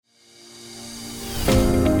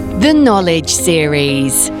The Knowledge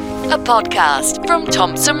Series, a podcast from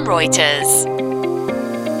Thomson Reuters.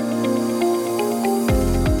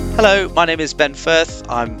 Hello, my name is Ben Firth.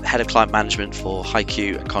 I'm Head of Client Management for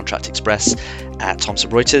HiQ and Contract Express at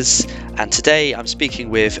Thomson Reuters. And today I'm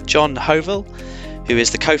speaking with John Hovell, who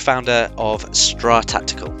is the co-founder of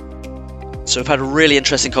StraTactical. So we've had a really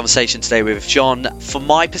interesting conversation today with John. From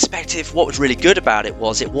my perspective, what was really good about it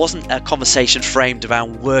wasn't a conversation framed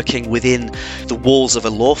around working within the walls of a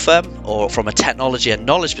law firm or from a technology and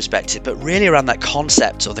knowledge perspective, but really around that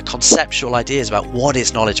concept or the conceptual ideas about what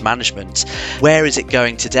is knowledge management, where is it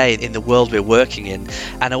going today in the world we're working in,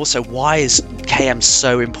 and also why is KM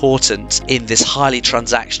so important in this highly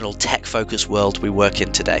transactional, tech-focused world we work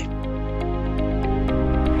in today.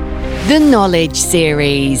 The Knowledge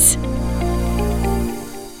Series.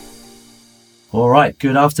 All right.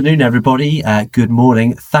 Good afternoon, everybody. Good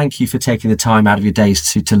morning. Thank you for taking the time out of your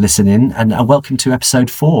days to listen in, and welcome to episode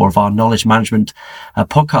 4 of our knowledge management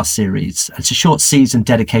podcast series. It's a short season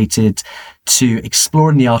dedicated to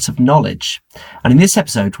exploring the art of knowledge. And in this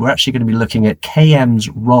episode, we're actually going to be looking at KM's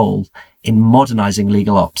role in modernising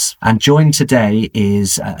legal ops. And joined today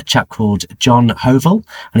is a chap called John Hovell,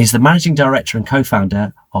 and he's the managing director and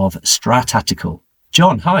co-founder of StraTactical.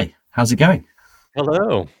 John, hi. How's it going?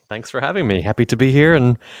 Hello. Thanks for having me. Happy to be here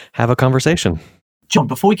and have a conversation. John,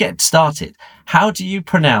 before we get started, how do you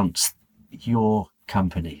pronounce your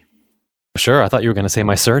company? Sure. I thought you were going to say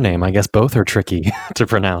my surname. I guess both are tricky to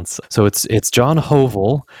pronounce. So it's John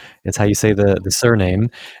Hovell. It's how you say the surname.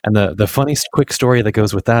 And the funny quick story that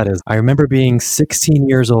goes with that is I remember being 16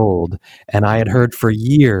 years old and I had heard for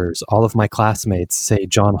years all of my classmates say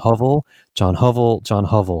John Hovell, John Hovell, John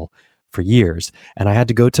Hovell for years. And I had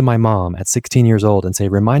to go to my mom at 16 years old and say,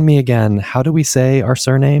 remind me again, how do we say our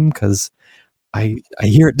surname? Because I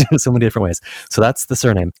hear it so many different ways. So that's the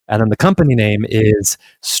surname. And then the company name is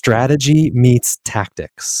Strategy Meets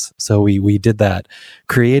Tactics. So we did that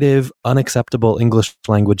creative, unacceptable English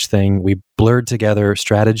language thing. We blurred together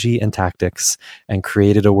strategy and tactics and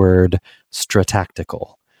created a word,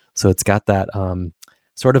 StraTactical. So it's got that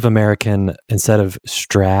sort of American, instead of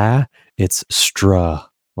stra, it's stra,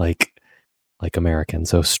 like American.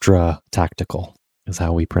 So StraTactical is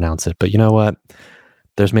how we pronounce it. But you know what?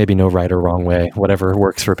 There's maybe no right or wrong way. Whatever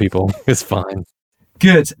works for people is fine.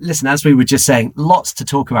 Good. Listen, as we were just saying, lots to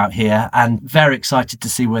talk about here and very excited to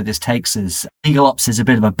see where this takes us. Legal ops is a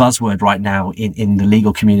bit of a buzzword right now in the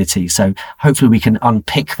legal community. So hopefully we can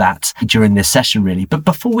unpick that during this session, really. But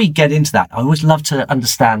before we get into that, I always love to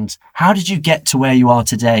understand, how did you get to where you are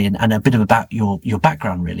today and a bit of about your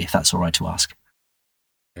background, really, if that's all right to ask.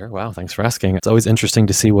 Sure. Wow. Thanks for asking. It's always interesting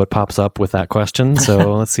to see what pops up with that question.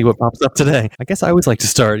 So let's see what pops up today. I guess I always like to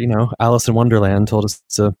start, Alice in Wonderland told us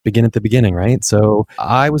to begin at the beginning, right? So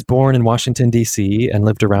I was born in Washington, D.C. and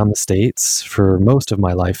lived around the States for most of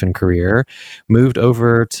my life and career. Moved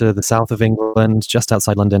over to the south of England, just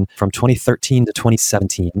outside London, from 2013 to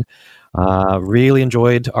 2017. Really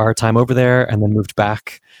enjoyed our time over there and then moved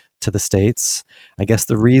back to the States. I guess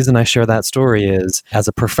the reason I share that story is, as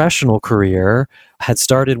a professional career, had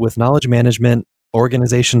started with knowledge management,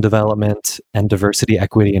 organization development, and diversity,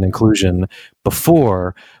 equity, and inclusion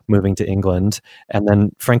before moving to England, and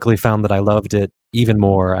then frankly found that I loved it even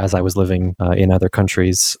more as I was living in other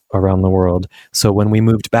countries around the world. So when we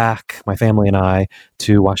moved back, my family and I,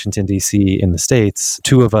 to Washington, D.C. in the States,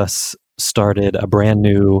 two of us started a brand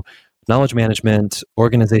new knowledge management,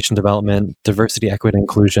 organization development, diversity, equity,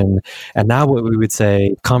 inclusion, and now what we would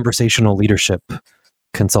say conversational leadership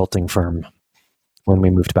consulting firm when we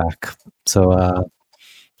moved back. So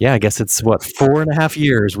I guess it's 4.5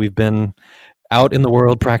 years we've been out in the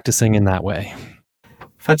world practicing in that way.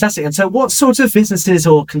 Fantastic. And so what sorts of businesses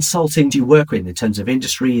or consulting do you work with in terms of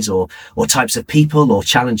industries or types of people or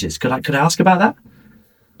challenges? Could I ask about that?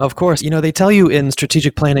 Of course. They tell you in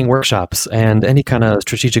strategic planning workshops, and any kind of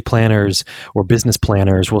strategic planners or business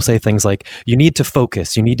planners will say things like, you need to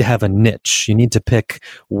focus, you need to have a niche, you need to pick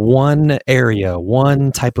one area,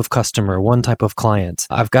 one type of customer, one type of client.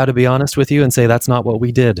 I've got to be honest with you and say that's not what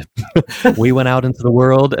we did. We went out into the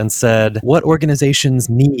world and said, what organizations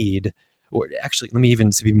need, or actually, let me even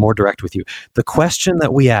be more direct with you. The question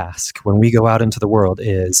that we ask when we go out into the world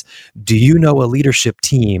is, do you know a leadership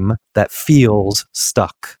team that feels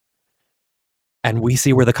stuck? And we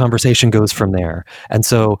see where the conversation goes from there. And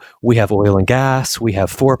so we have oil and gas, we have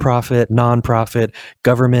for-profit, non-profit,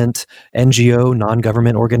 government, NGO,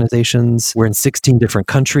 non-government organizations. We're in 16 different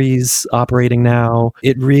countries operating now.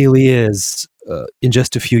 It really is, in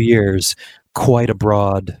just a few years, quite a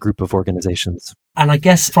broad group of organizations. And I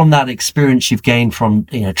guess from that experience you've gained from,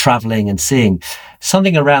 traveling and seeing,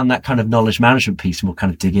 something around that kind of knowledge management piece, and we'll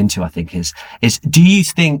kind of dig into, I think, is do you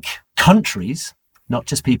think countries, not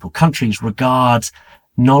just people, countries regard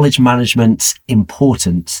knowledge management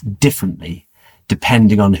importance differently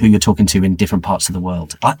depending on who you're talking to in different parts of the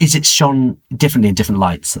world? Is it shone differently in different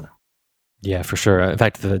lights? Yeah, for sure. In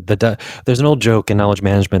fact, there's an old joke in knowledge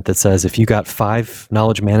management that says if you got 5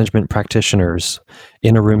 knowledge management practitioners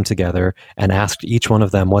in a room together and asked each one of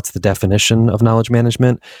them what's the definition of knowledge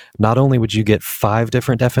management, not only would you get 5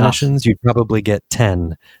 different definitions, you'd probably get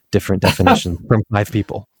 10 different definitions from 5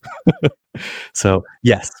 people. So,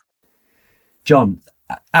 yes. John,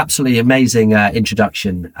 absolutely amazing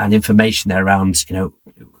introduction and information there around,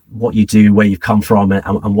 what you do, where you've come from,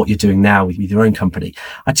 and what you're doing now with your own company.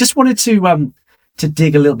 I just wanted to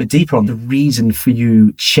dig a little bit deeper on the reason for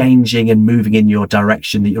you changing and moving in your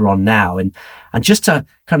direction that you're on now, and just to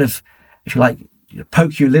kind of, if you like,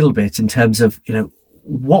 poke you a little bit in terms of,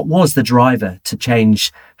 what was the driver to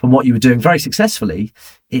change from what you were doing very successfully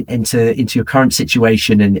into your current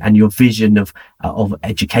situation and your vision of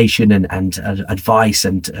education and advice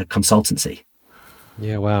and consultancy?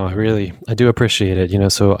 Yeah, wow. I do appreciate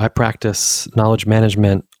it. So I practice knowledge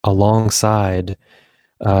management alongside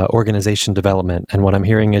organization development. And what I'm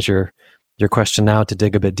hearing is your question now to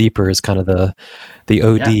dig a bit deeper is kind of the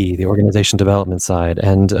OD, the organization development side.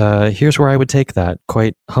 And here's where I would take that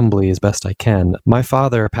quite humbly as best I can. My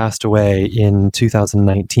father passed away in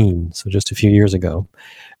 2019, so just a few years ago.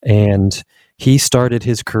 And he started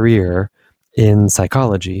his career in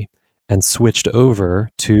psychology and switched over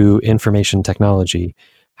to information technology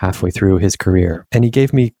halfway through his career. And he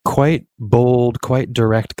gave me quite bold, quite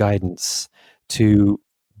direct guidance to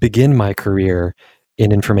begin my career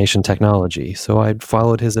in information technology. So I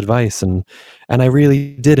followed his advice, and I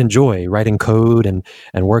really did enjoy writing code and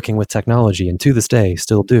working with technology, and to this day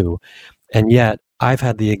still do. And yet I've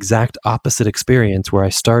had the exact opposite experience where I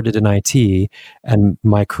started in IT, and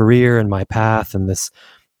my career and my path and this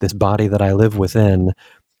body that I live within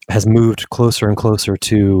has moved closer and closer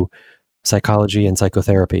to psychology and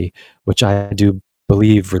psychotherapy, which I do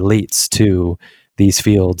believe relates to these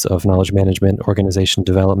fields of knowledge management, organization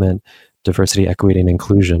development, diversity, equity, and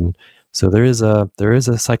inclusion. So there is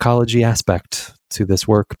a psychology aspect to this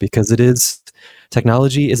work, because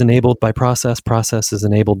technology is enabled by process is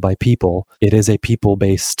enabled by people. It is a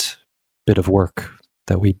people-based bit of work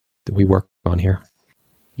that we work on here.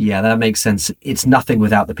 Yeah, that makes sense. It's nothing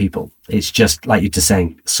without the people. It's just like you're just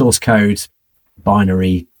saying, source code,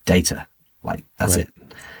 binary, data. Like, that's right. it.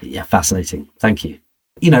 Yeah, fascinating. Thank you.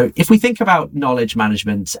 If we think about knowledge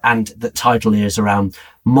management, and the title here is around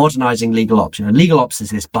modernising legal ops. Legal ops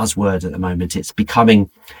is this buzzword at the moment. It's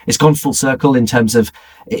gone full circle in terms of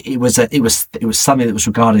it was something that was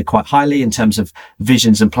regarded quite highly in terms of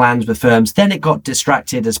visions and plans with firms. Then it got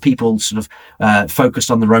distracted as people sort of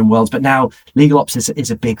focused on their own worlds. But now legal ops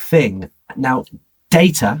is a big thing. Now,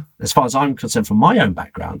 data, as far as I'm concerned from my own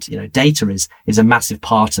background, data is a massive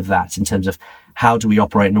part of that in terms of how do we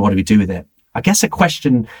operate and what do we do with it. I guess a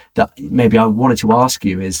question that maybe I wanted to ask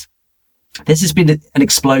you is, this has been an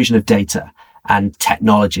explosion of data and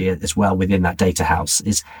technology as well within that data house.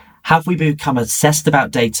 Have we become obsessed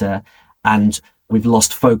about data and we've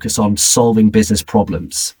lost focus on solving business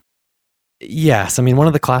problems? Yes. I mean, one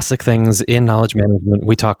of the classic things in knowledge management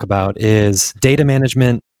we talk about is data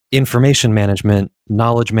management, information management,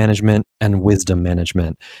 knowledge management, and wisdom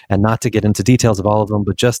management. And not to get into details of all of them,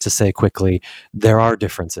 but just to say quickly, there are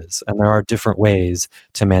differences and there are different ways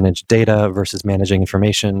to manage data versus managing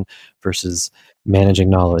information versus managing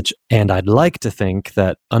knowledge. And I'd like to think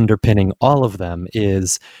that underpinning all of them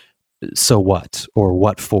is so what, or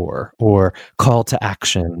what for, or call to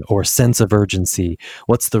action, or sense of urgency.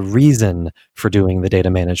 What's the reason for doing the data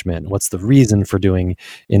management? What's the reason for doing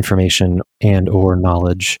information and or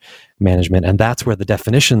knowledge management? And that's where the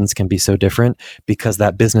definitions can be so different, because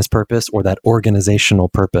that business purpose or that organizational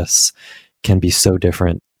purpose can be so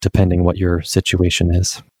different depending what your situation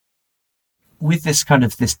is. With this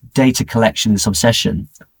data collection, this obsession,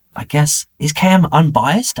 I guess, is KM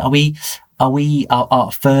unbiased?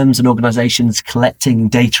 Are firms and organizations collecting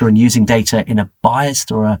data and using data in a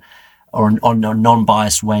biased or a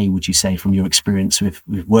non-biased way, would you say, from your experience with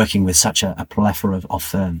working with such a plethora of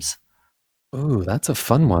firms? Oh, that's a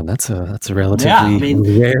fun one. That's a relatively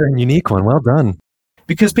rare and unique one. Well done.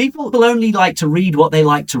 Because people only like to read what they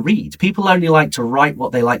like to read. People only like to write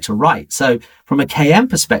what they like to write. So from a KM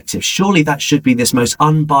perspective, surely that should be this most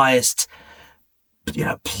unbiased,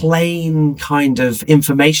 plain kind of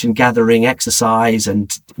information gathering exercise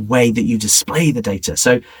and way that you display the data.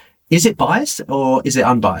 So is it biased or is it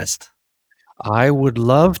unbiased? I would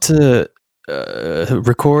love to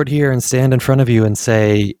record here and stand in front of you and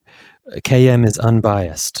say KM is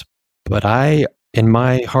unbiased, but in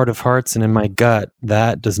my heart of hearts and in my gut,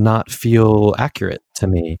 that does not feel accurate to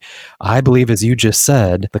me. I believe, as you just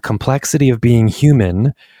said, the complexity of being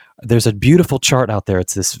human. There's a beautiful chart out there.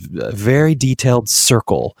 It's this very detailed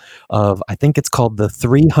circle of, I think it's called the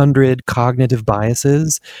 300 cognitive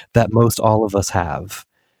biases that most all of us have.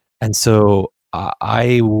 And so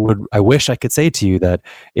I wish I could say to you that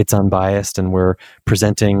it's unbiased and we're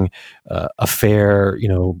presenting a fair,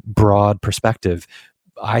 broad perspective.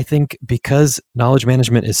 I think because knowledge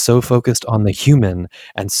management is so focused on the human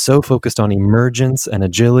and so focused on emergence and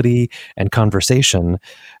agility and conversation,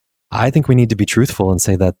 I think we need to be truthful and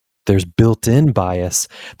say that there's built-in bias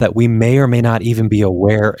that we may or may not even be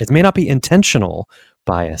aware. It may not be intentional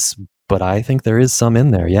bias, but I think there is some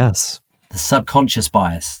in there. Yes. The subconscious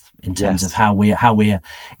bias in terms of how we're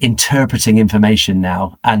interpreting information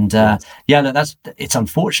now. And it's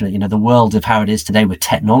unfortunate, the world of how it is today with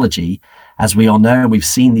technology, as we all know, we've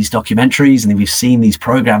seen these documentaries and we've seen these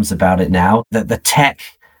programs about it now, that the tech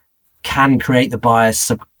can create the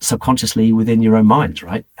bias subconsciously within your own mind,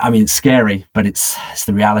 right? I mean, it's scary, but it's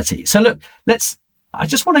the reality. So look, I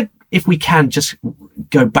just want to, if we can, just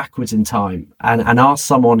go backwards in time and ask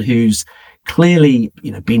someone who's clearly,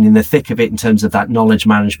 been in the thick of it in terms of that knowledge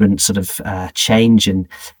management sort of change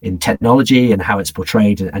in technology and how it's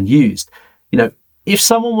portrayed and used. If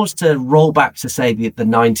someone was to roll back to say the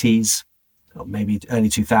 90s or maybe early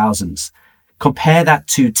 2000s, compare that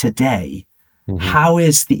to today, how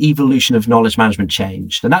is the evolution of knowledge management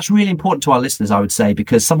changed? And that's really important to our listeners, I would say,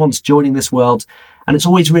 because someone's joining this world and it's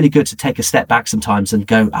always really good to take a step back sometimes and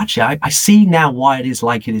go, actually, I see now why it is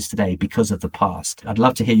like it is today because of the past. I'd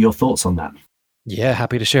love to hear your thoughts on that. Yeah,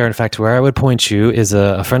 happy to share. In fact, where I would point you is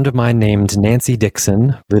a friend of mine named Nancy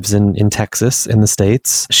Dixon, lives in Texas in the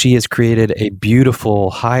States. She has created a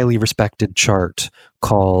beautiful, highly respected chart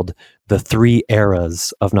called The 3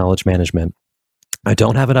 Eras of Knowledge Management. I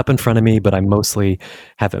don't have it up in front of me, but I mostly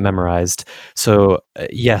have it memorized. So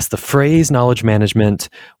yes, the phrase knowledge management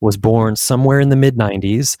was born somewhere in the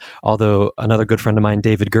mid-90s, although another good friend of mine,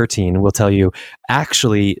 David Gertine, will tell you,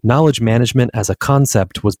 actually, knowledge management as a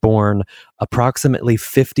concept was born approximately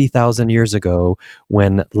 50,000 years ago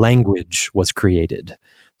when language was created.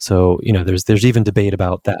 So, there's even debate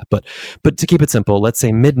about that. But to keep it simple, let's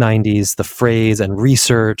say mid-90s, the phrase and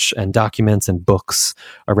research and documents and books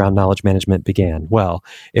around knowledge management began. Well,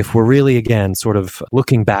 if we're really, again, sort of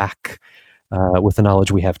looking back with the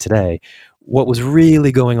knowledge we have today, what was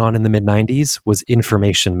really going on in the mid-90s was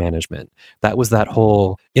information management. That was that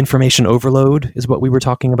whole information overload is what we were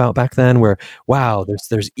talking about back then, where, wow,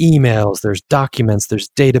 there's emails, there's documents, there's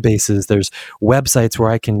databases, there's websites where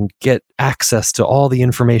I can get access to all the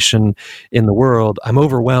information in the world. I'm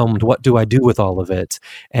overwhelmed. What do I do with all of it?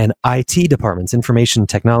 And IT departments, information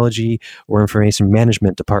technology or information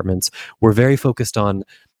management departments, were very focused on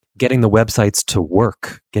getting the websites to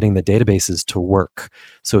work, getting the databases to work.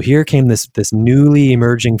 So here came this newly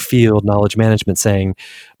emerging field, knowledge management, saying,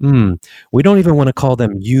 we don't even want to call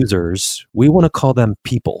them users. We want to call them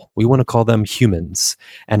people. We want to call them humans.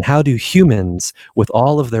 And how do humans, with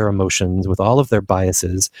all of their emotions, with all of their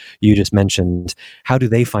biases, you just mentioned, how do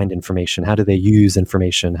they find information? How do they use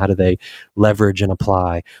information? How do they leverage and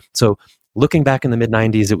apply? So looking back in the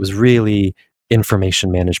mid-90s, it was really information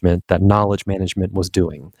management that knowledge management was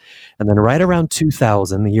doing. And then right around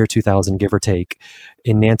 2000, the year 2000, give or take,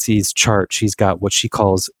 in Nancy's chart, she's got what she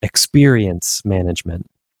calls experience management.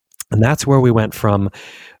 And that's where we went from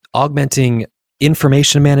augmenting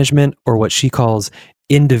information management, or what she calls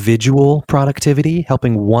individual productivity,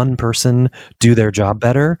 helping one person do their job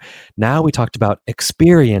better. Now we talked about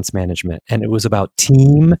experience management, and it was about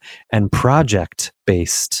team and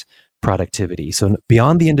project-based productivity. So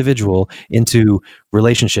beyond the individual into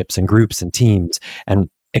relationships and groups and teams and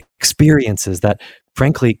experiences that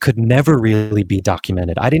frankly could never really be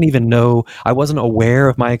documented. I didn't even know, I wasn't aware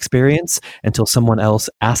of my experience until someone else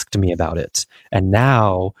asked me about it. And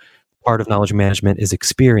now part of knowledge management is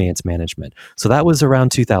experience management. So that was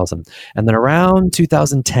around 2000. And then around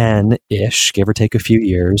 2010-ish, give or take a few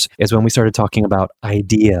years, is when we started talking about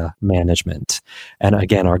idea management. And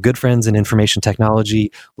again, our good friends in information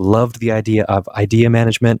technology loved the idea of idea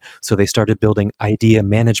management. So they started building idea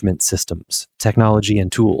management systems, technology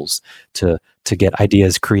and tools to get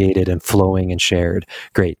ideas created and flowing and shared.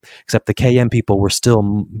 Great. Except the KM people were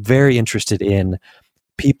still very interested in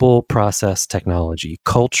people, process, technology,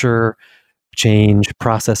 culture, change,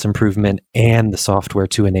 process improvement, and the software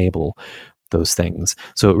to enable. those things.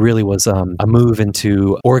 So it really was a move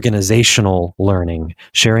into organizational learning,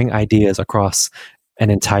 sharing ideas across an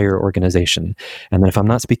entire organization. And then if I'm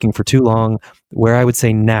not speaking for too long, where I would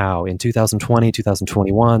say now in 2020,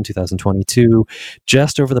 2021, 2022,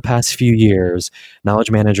 just over the past few years, knowledge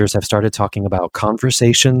managers have started talking about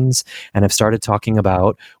conversations and have started talking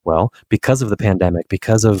about, well, because of the pandemic,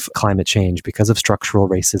 because of climate change, because of structural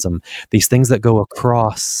racism, these things that go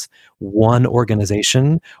across one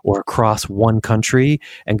organization or across one country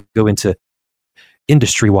and go into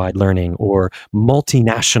industry-wide learning or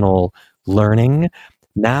multinational learning.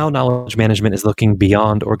 Now knowledge management is looking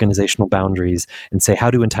beyond organizational boundaries and say,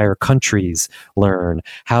 how do entire countries learn?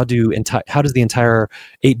 How does the entire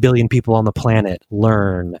 8 billion people on the planet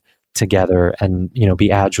learn together and,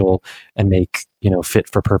 be agile and make, fit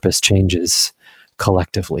for purpose changes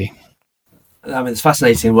collectively? I mean, it's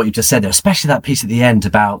fascinating what you just said there, especially that piece at the end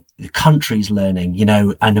about the countries learning,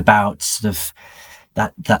 and about sort of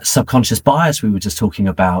that subconscious bias we were just talking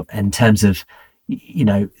about in terms of,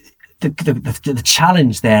 the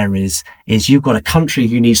challenge there is you've got a country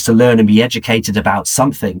who needs to learn and be educated about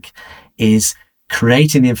something, is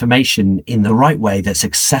creating the information in the right way that's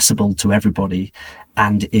accessible to everybody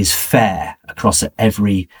and is fair across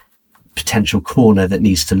every potential corner that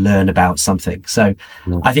needs to learn about something. So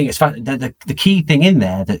I think it's the key thing in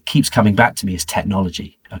there that keeps coming back to me is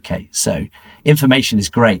technology. Okay, so information is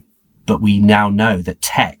great, but we now know that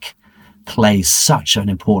tech plays such an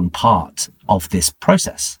important part of this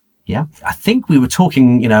process. Yeah, I think we were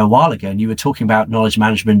talking, a while ago, and you were talking about knowledge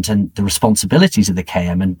management and the responsibilities of the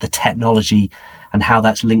KM and the technology and how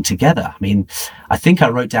that's linked together. I mean, I think I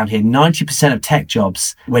wrote down here 90% of tech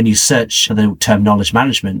jobs, when you search for the term knowledge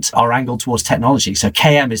management, are angled towards technology. So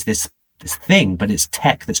KM is this thing, but it's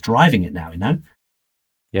tech that's driving it now,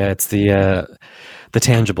 Yeah, it's the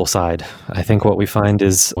tangible side. I think what we find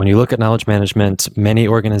is when you look at knowledge management, many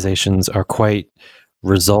organizations are quite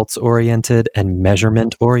results oriented and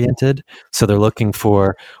measurement oriented. So they're looking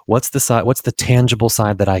for what's the tangible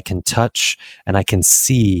side that I can touch and I can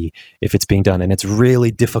see if it's being done. And it's really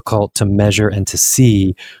difficult to measure and to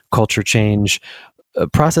see culture change.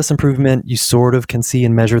 Process improvement, you sort of can see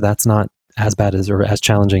and measure. That's not as bad as or as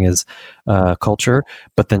challenging as culture.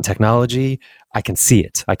 But then technology, I can see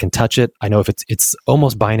it. I can touch it. I know if it's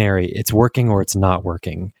almost binary. It's working or it's not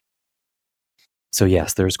working. So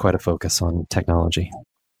yes, there's quite a focus on technology.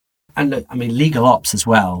 And look, I mean, legal ops as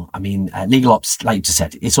well. I mean, legal ops, like you just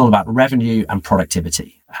said, it's all about revenue and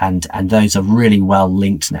productivity. And those are really well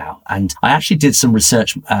linked now. And I actually did some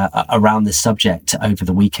research around this subject over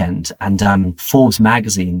the weekend. And Forbes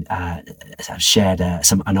magazine shared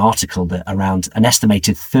an article that around an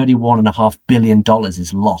estimated $31.5 billion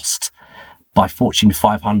is lost by Fortune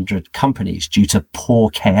 500 companies due to poor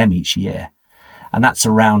KM each year. And that's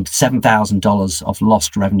around $7,000 of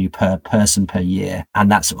lost revenue per person per year.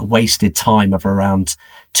 And that's a wasted time of around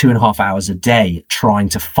 2.5 hours a day trying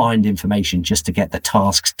to find information just to get the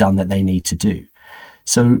tasks done that they need to do.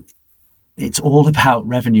 So it's all about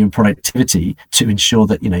revenue and productivity to ensure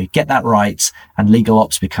that, get that right and legal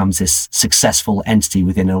ops becomes this successful entity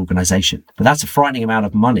within an organization. But that's a frightening amount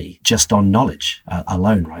of money just on knowledge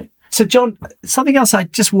alone, right? So John, something else I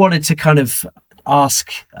just wanted to kind of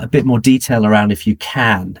ask a bit more detail around, if you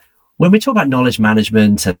can. When we talk about knowledge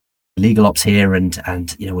management and legal ops here,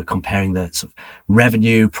 and we're comparing the sort of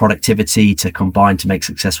revenue, productivity to combine to make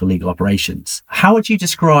successful legal operations, how would you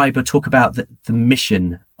describe or talk about the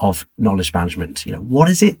mission of knowledge management? What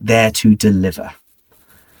is it there to deliver?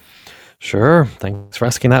 Sure. Thanks for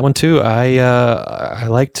asking that one too. I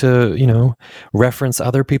like to, reference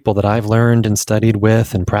other people that I've learned and studied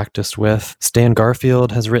with and practiced with. Stan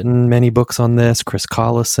Garfield has written many books on this. Chris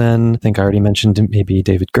Collison, I think I already mentioned maybe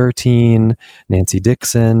David Gertine, Nancy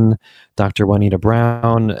Dixon, Dr. Juanita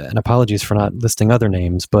Brown, and apologies for not listing other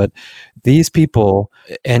names, but these people,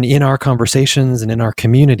 and in our conversations and in our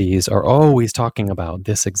communities, are always talking about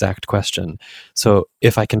this exact question. So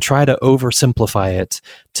if I can try to oversimplify it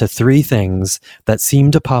to three things that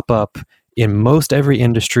seem to pop up in most every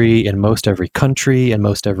industry, in most every country, in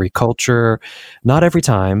most every culture, not every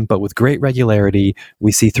time, but with great regularity,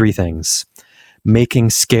 we see three things. Making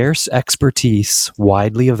scarce expertise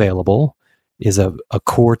widely available is a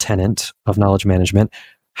core tenet of knowledge management.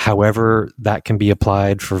 However, that can be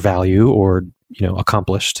applied for value or,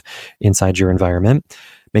 accomplished inside your environment.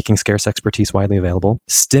 Making scarce expertise widely available.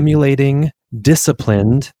 Stimulating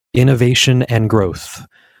disciplined innovation and growth.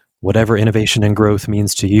 Whatever innovation and growth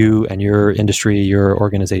means to you and your industry, your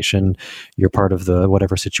organization, you're part of the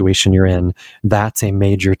whatever situation you're in, that's a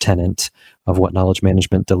major tenet of what knowledge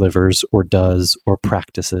management delivers or does or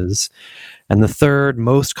practices. And the third,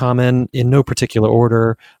 most common in no particular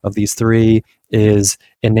order of these three, is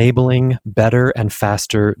enabling better and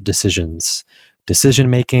faster decisions. Decision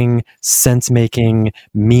making, sense making,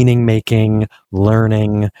 meaning making,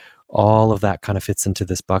 learning, all of that kind of fits into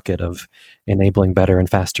this bucket of enabling better and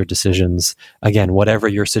faster decisions. Again, whatever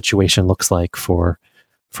your situation looks like for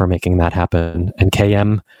making that happen. And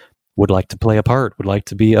KM would like to play a part, would like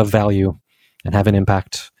to be of value and have an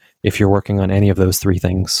impact if you're working on any of those three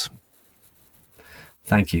things.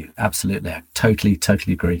 Thank you. Absolutely. I totally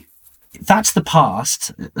agree. That's the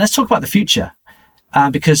past. Let's talk about the future.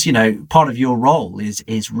 Because, part of your role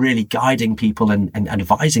is really guiding people and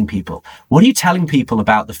advising people. What are you telling people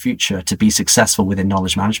about the future to be successful within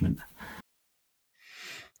knowledge management?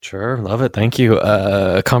 Sure. Love it. Thank you.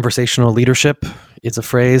 Conversational leadership is a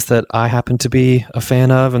phrase that I happen to be a fan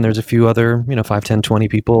of. And there's a few other, 5, 10, 20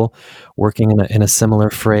 people working in a similar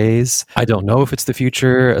phrase. I don't know if it's the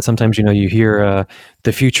future. Sometimes, you hear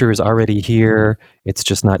the future is already here. It's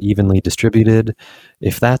just not evenly distributed.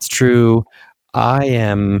 If that's true, I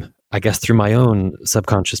am, I guess, through my own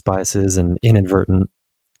subconscious biases and inadvertent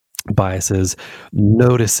biases,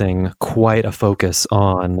 noticing quite a focus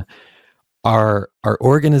on our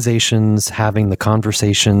organizations having the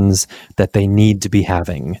conversations that they need to be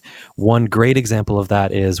having. One great example of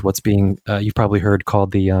that is what's being, you've probably heard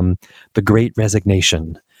called the Great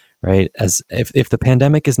Resignation, right? As if the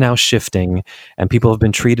pandemic is now shifting and people have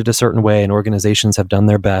been treated a certain way and organizations have done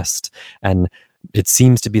their best, and it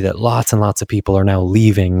seems to be that lots and lots of people are now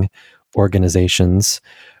leaving organizations,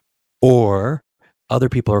 or other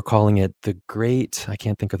people are calling it the great, I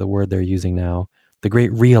can't think of the word they're using now, the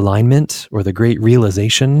great realignment or the great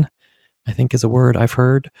realization, I think is a word I've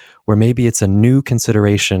heard, where maybe it's a new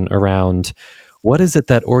consideration around what is it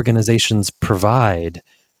that organizations provide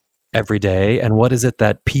every day and what is it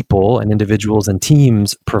that people and individuals and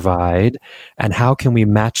teams provide, and how can we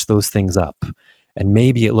match those things up? And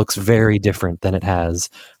maybe it looks very different than it has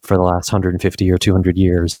for the last 150 or 200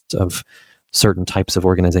 years of certain types of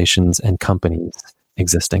organizations and companies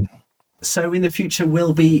existing. So in the future,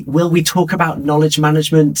 will we talk about knowledge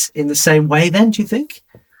management in the same way then, do you think?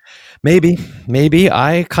 Maybe.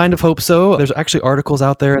 I kind of hope so. There's actually articles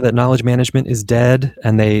out there that knowledge management is dead,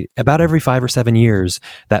 and about every 5 or 7 years,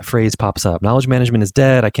 that phrase pops up. Knowledge management is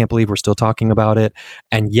dead. I can't believe we're still talking about it.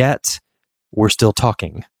 And yet we're still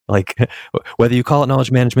talking. Like, whether you call it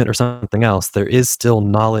knowledge management or something else, there is still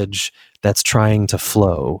knowledge that's trying to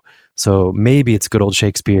flow. So maybe it's good old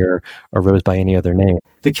Shakespeare or rose by any other name.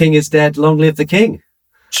 The king is dead, long live the king.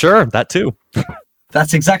 Sure, that too.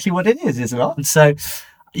 That's exactly what it is it not? And so,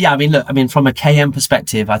 yeah, from a KM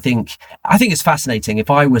perspective, I think it's fascinating. If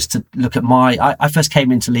I was to look at I first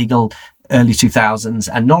came into legal early 2000s,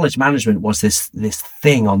 and knowledge management was this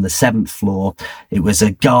thing on the 7th floor. It was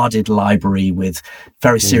a guarded library with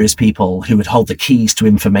very serious people who would hold the keys to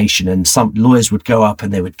information, and some lawyers would go up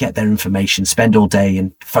and they would get their information, spend all day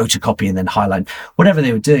and photocopy and then highlight whatever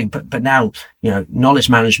they were doing. But now, knowledge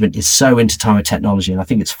management is so intertwined with technology, and I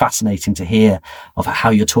think it's fascinating to hear of how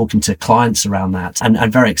you're talking to clients around that,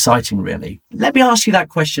 and very exciting, really. Let me ask you that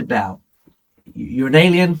question now. You're an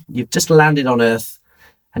alien, you've just landed on Earth,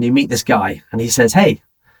 and you meet this guy and he says, hey,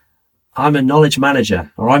 I'm a knowledge manager,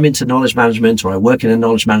 or I'm into knowledge management, or I work in a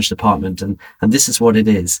knowledge management department, and this is what it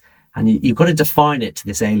is. And you've got to define it to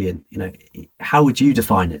this alien. How would you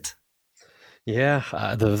define it? Yeah,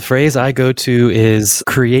 the phrase I go to is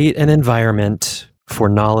create an environment for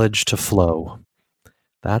knowledge to flow.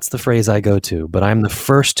 That's the phrase I go to, but I'm the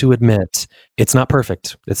first to admit it's not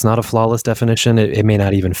perfect. It's not a flawless definition. It may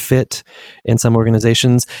not even fit in some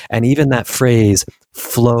organizations. And even that phrase,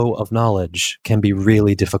 flow of knowledge, can be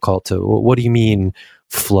really difficult to, what do you mean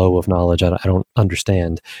flow of knowledge? I don't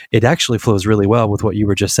understand. It actually flows really well with what you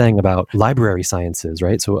were just saying about library sciences,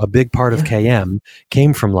 right? So a big part of KM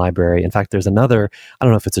came from library. In fact, there's another, I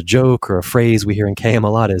don't know if it's a joke or a phrase we hear in KM a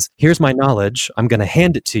lot, is here's my knowledge. I'm going to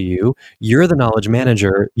hand it to you. You're the knowledge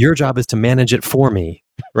manager. Your job is to manage it for me,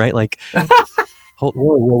 right? Like,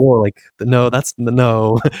 whoa. Like, no,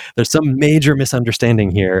 there's some major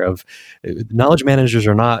misunderstanding here of knowledge managers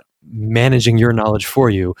are not managing your knowledge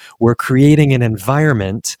for you. We're creating an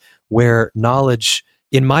environment where knowledge,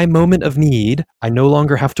 in my moment of need, I no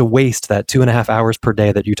longer have to waste that 2.5 hours per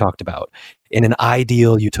day that you talked about in an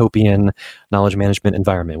ideal utopian knowledge management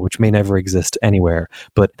environment, which may never exist anywhere.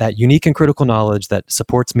 But that unique and critical knowledge that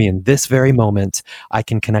supports me in this very moment, I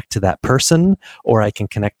can connect to that person, or I can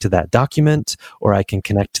connect to that document, or I can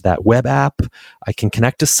connect to that web app. I can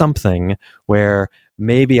connect to something where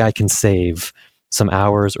maybe I can save some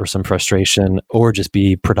hours or some frustration, or just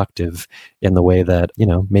be productive in the way that,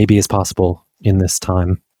 maybe is possible in this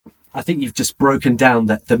time. I think you've just broken down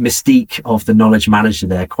the mystique of the knowledge manager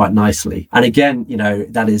there quite nicely. And again,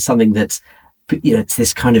 that is something that, it's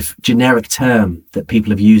this kind of generic term that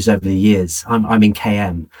people have used over the years. I'm in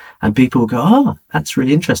KM, and people will go, "Oh, that's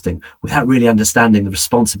really interesting," without really understanding the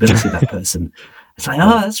responsibility of that person. It's like,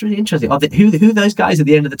 "Oh, that's really interesting. Oh, who are those guys at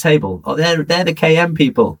the end of the table? Oh, they're the KM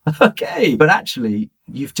people." Okay, but actually,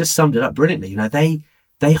 you've just summed it up brilliantly.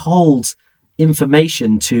 They hold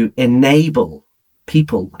information to enable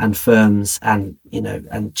people and firms and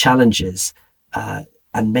challenges,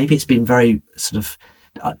 and maybe it's been very sort of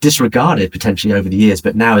disregarded potentially over the years,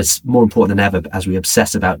 but now it's more important than ever as we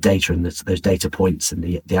obsess about data and those data points and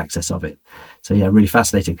the access of it. So yeah, really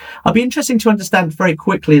fascinating. I'll be interesting to understand very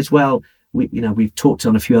quickly as well. We've talked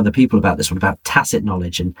on a few other people about this one, about tacit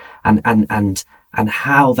knowledge and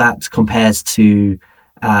how that compares to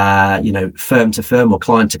firm to firm or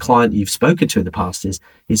client to client you've spoken to in the past. Is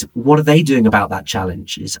what are they doing about that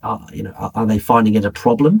challenge? Are they finding it a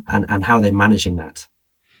problem, and how are they managing that?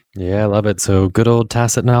 Yeah, I love it. So good old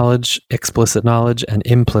tacit knowledge, explicit knowledge, and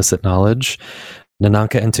implicit knowledge.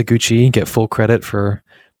 Nanaka and Taguchi get full credit for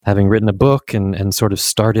having written a book and sort of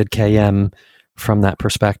started KM from that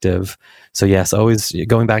perspective. So yes, always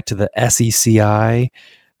going back to the SECI,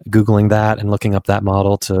 Googling that and looking up that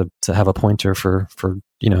model to have a pointer for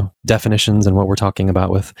definitions and what we're talking about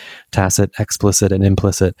with tacit, explicit, and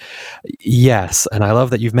implicit. Yes, and I love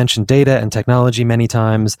that you've mentioned data and technology many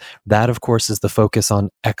times. That, of course, is the focus on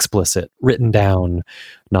explicit, written down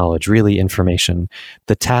knowledge, really information.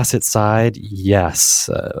 The tacit side, yes,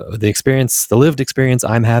 the lived experience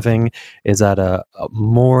I'm having is at a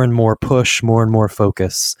more and more push, more and more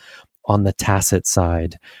focus on the tacit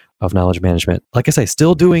side of knowledge management. Like I say,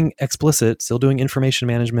 still doing explicit, still doing information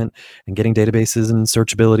management and getting databases and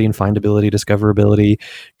searchability and findability, discoverability.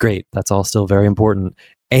 Great. That's all still very important.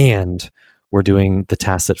 And we're doing the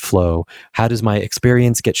tacit flow. How does my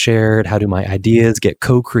experience get shared? How do my ideas get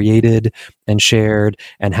co-created and shared?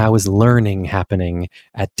 And how is learning happening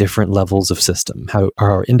at different levels of system? How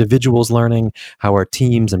are our individuals learning? How are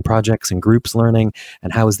teams and projects and groups learning?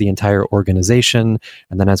 And how is the entire organization?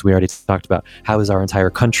 And then, as we already talked about, how is our entire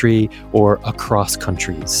country or across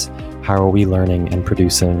countries? How are we learning and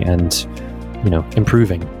producing and,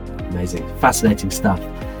 improving? Amazing. Fascinating stuff.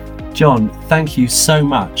 John, thank you so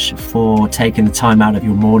much for taking the time out of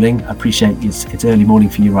your morning. I appreciate it's early morning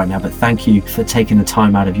for you right now, but thank you for taking the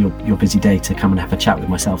time out of your busy day to come and have a chat with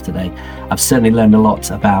myself today. I've certainly learned a lot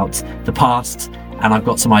about the past, and I've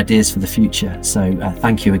got some ideas for the future. So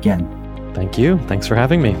thank you again. Thank you. Thanks for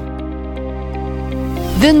having me.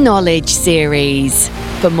 The Knowledge Series.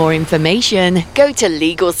 For more information, go to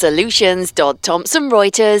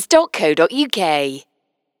legalsolutions.thomsonreuters.co.uk.